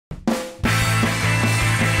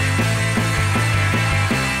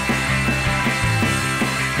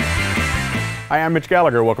Hi, I'm Mitch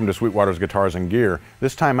Gallagher. Welcome to Sweetwater's Guitars and Gear.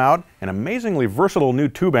 This time out, an amazingly versatile new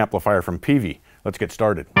tube amplifier from Peavey. Let's get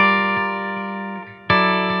started.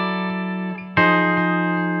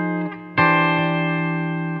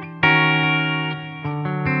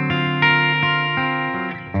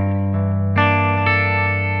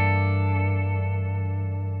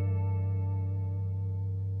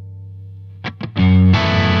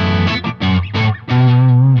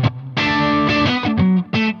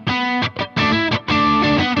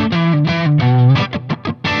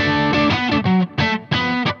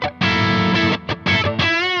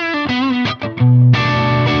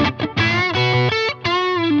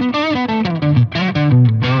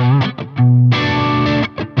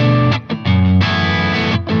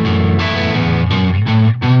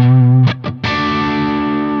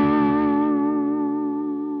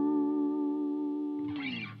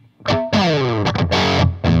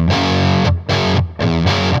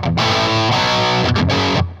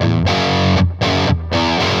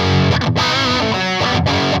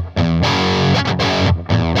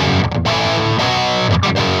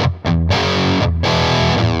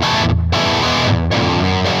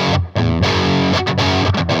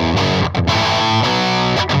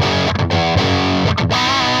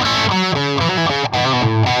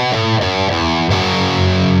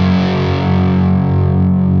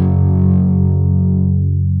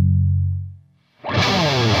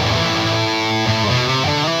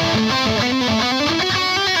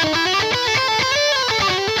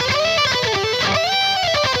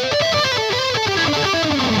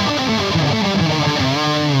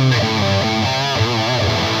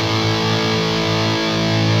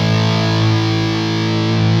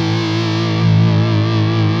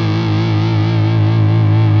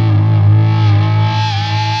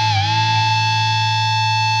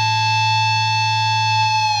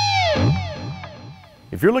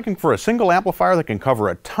 If you're looking for a single amplifier that can cover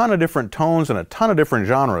a ton of different tones and a ton of different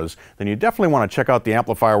genres, then you definitely want to check out the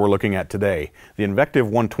amplifier we're looking at today, the Invective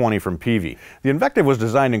 120 from Peavey. The Invective was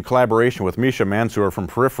designed in collaboration with Misha Mansour from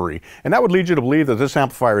Periphery, and that would lead you to believe that this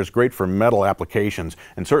amplifier is great for metal applications,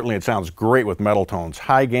 and certainly it sounds great with metal tones.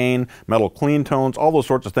 High gain, metal clean tones, all those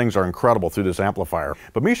sorts of things are incredible through this amplifier.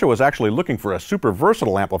 But Misha was actually looking for a super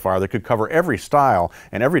versatile amplifier that could cover every style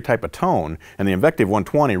and every type of tone, and the Invective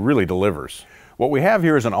 120 really delivers. What we have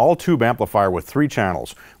here is an all-tube amplifier with 3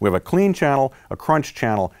 channels. We have a clean channel, a crunch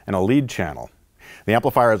channel, and a lead channel. The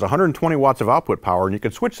amplifier has 120 watts of output power, and you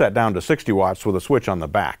can switch that down to 60 watts with a switch on the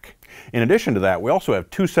back. In addition to that, we also have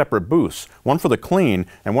 2 separate boosts, one for the clean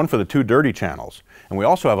and one for the 2 dirty channels. And we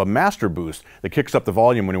also have a master boost that kicks up the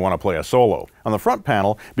volume when you want to play a solo. On the front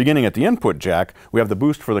panel, beginning at the input jack, we have the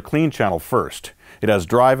boost for the clean channel first. It has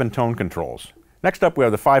drive and tone controls. Next up, we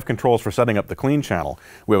have the 5 controls for setting up the clean channel.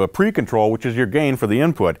 We have a pre-control, which is your gain for the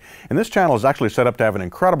input, and this channel is actually set up to have an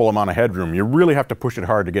incredible amount of headroom. You really have to push it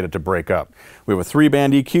hard to get it to break up. We have a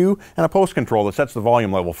 3-band EQ and a post control that sets the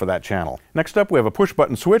volume level for that channel. Next up, we have a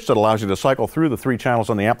push-button switch that allows you to cycle through the 3 channels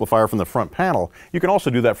on the amplifier from the front panel. You can also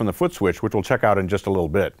do that from the foot switch, which we'll check out in just a little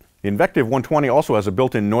bit. The Invective 120 also has a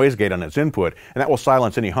built-in noise gate on its input, and that will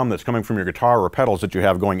silence any hum that's coming from your guitar or pedals that you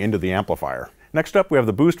have going into the amplifier. Next up, we have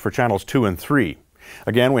the boost for channels 2 and 3.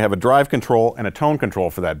 Again, we have a drive control and a tone control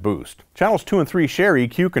for that boost. Channels 2 and 3 share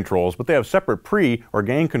EQ controls, but they have separate pre or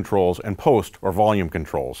gain controls and post or volume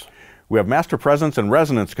controls. We have master presence and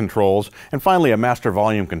resonance controls, and finally a master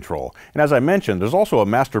volume control. And as I mentioned, there's also a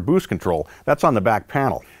master boost control. That's on the back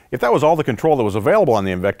panel. If that was all the control that was available on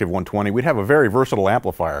the Invective 120, we'd have a very versatile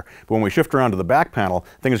amplifier. But when we shift around to the back panel,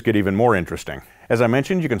 things get even more interesting. As I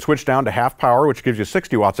mentioned, you can switch down to half power, which gives you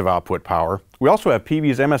 60 watts of output power. We also have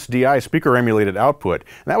Peavey's MSDI speaker emulated output,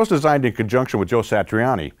 and that was designed in conjunction with Joe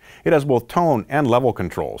Satriani. It has both tone and level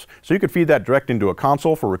controls, so you could feed that direct into a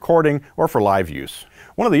console for recording or for live use.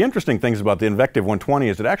 One of the interesting things about the Invective 120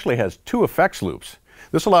 is it actually has 2 effects loops.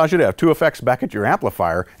 This allows you to have 2 effects back at your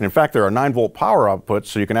amplifier, and in fact there are 9-volt power outputs,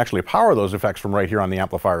 so you can actually power those effects from right here on the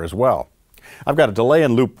amplifier as well. I've got a delay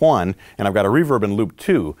in loop 1, and I've got a reverb in loop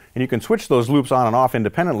 2, and you can switch those loops on and off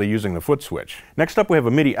independently using the foot switch. Next up, we have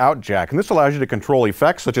a MIDI out jack, and this allows you to control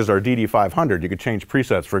effects such as our DD500. You could change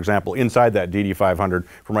presets, for example, inside that DD500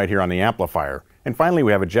 from right here on the amplifier. And finally,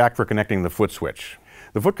 we have a jack for connecting the foot switch.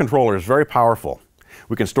 The foot controller is very powerful.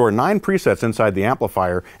 We can store 9 presets inside the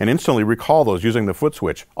amplifier and instantly recall those using the foot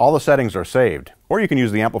switch. All the settings are saved. Or you can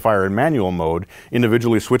use the amplifier in manual mode,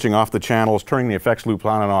 individually switching off the channels, turning the effects loops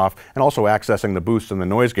on and off, and also accessing the boost and the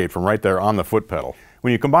noise gate from right there on the foot pedal.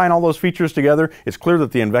 When you combine all those features together, it's clear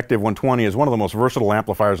that the Invective 120 is one of the most versatile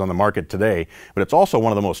amplifiers on the market today, but it's also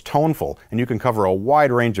one of the most toneful, and you can cover a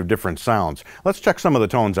wide range of different sounds. Let's check some of the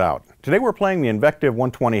tones out. Today we're playing the Invective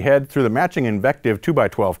 120 head through the matching Invective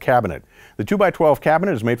 2x12 cabinet. The 2x12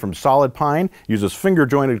 cabinet is made from solid pine, uses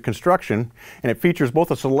finger-jointed construction, and it features both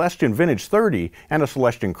a Celestion Vintage 30 and a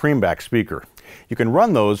Celestion Creamback speaker. You can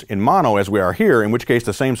run those in mono as we are here, in which case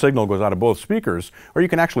the same signal goes out of both speakers, or you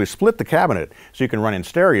can actually split the cabinet so you can run in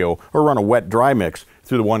stereo or run a wet-dry mix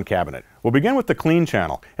through the one cabinet. We'll begin with the clean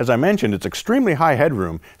channel. As I mentioned, it's extremely high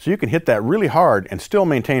headroom, so you can hit that really hard and still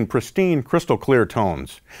maintain pristine, crystal clear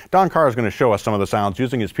tones. Don Carr is going to show us some of the sounds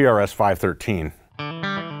using his PRS 513.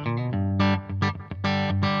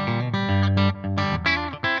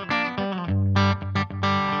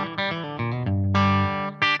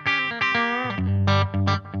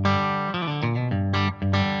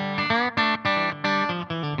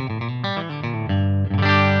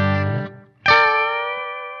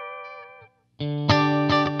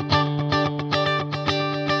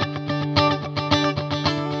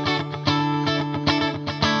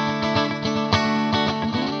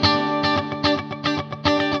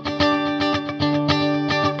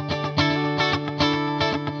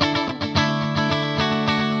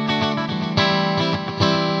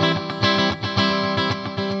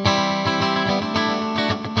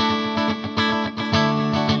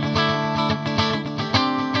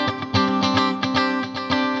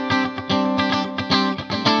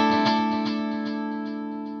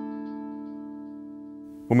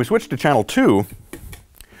 When we switch to channel 2,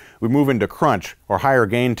 we move into crunch or higher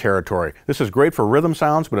gain territory. This is great for rhythm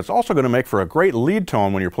sounds, but it's also going to make for a great lead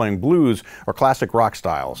tone when you're playing blues or classic rock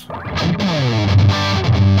styles.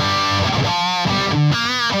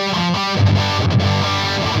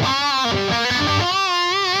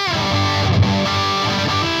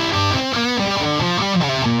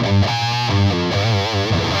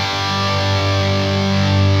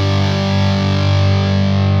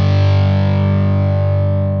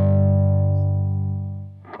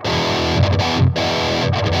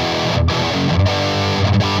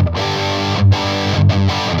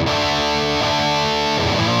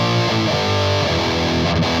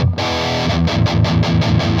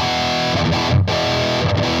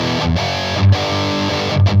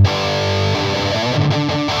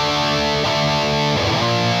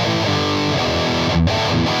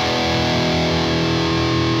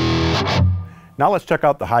 Now let's check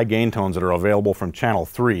out the high gain tones that are available from channel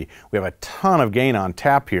 3. We have a ton of gain on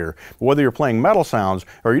tap here. But whether you're playing metal sounds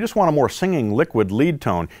or you just want a more singing liquid lead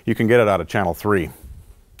tone, you can get it out of channel 3.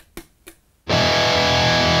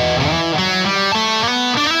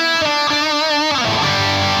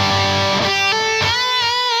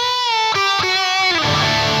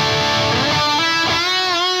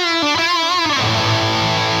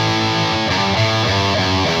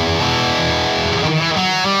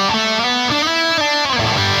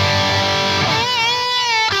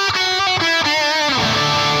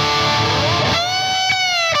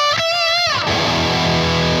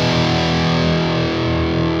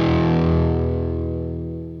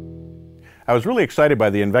 I was really excited by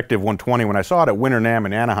the Invective 120 when I saw it at Winter NAMM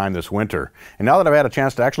in Anaheim this winter. And now that I've had a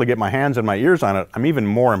chance to actually get my hands and my ears on it, I'm even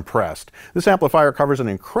more impressed. This amplifier covers an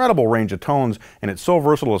incredible range of tones, and it's so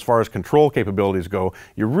versatile as far as control capabilities go.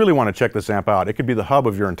 You really want to check this amp out. It could be the hub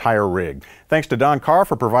of your entire rig. Thanks to Don Carr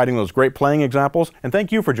for providing those great playing examples, and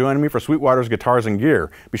thank you for joining me for Sweetwater's Guitars and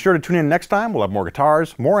Gear. Be sure to tune in next time. We'll have more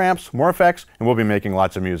guitars, more amps, more effects, and we'll be making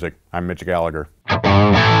lots of music. I'm Mitch Gallagher.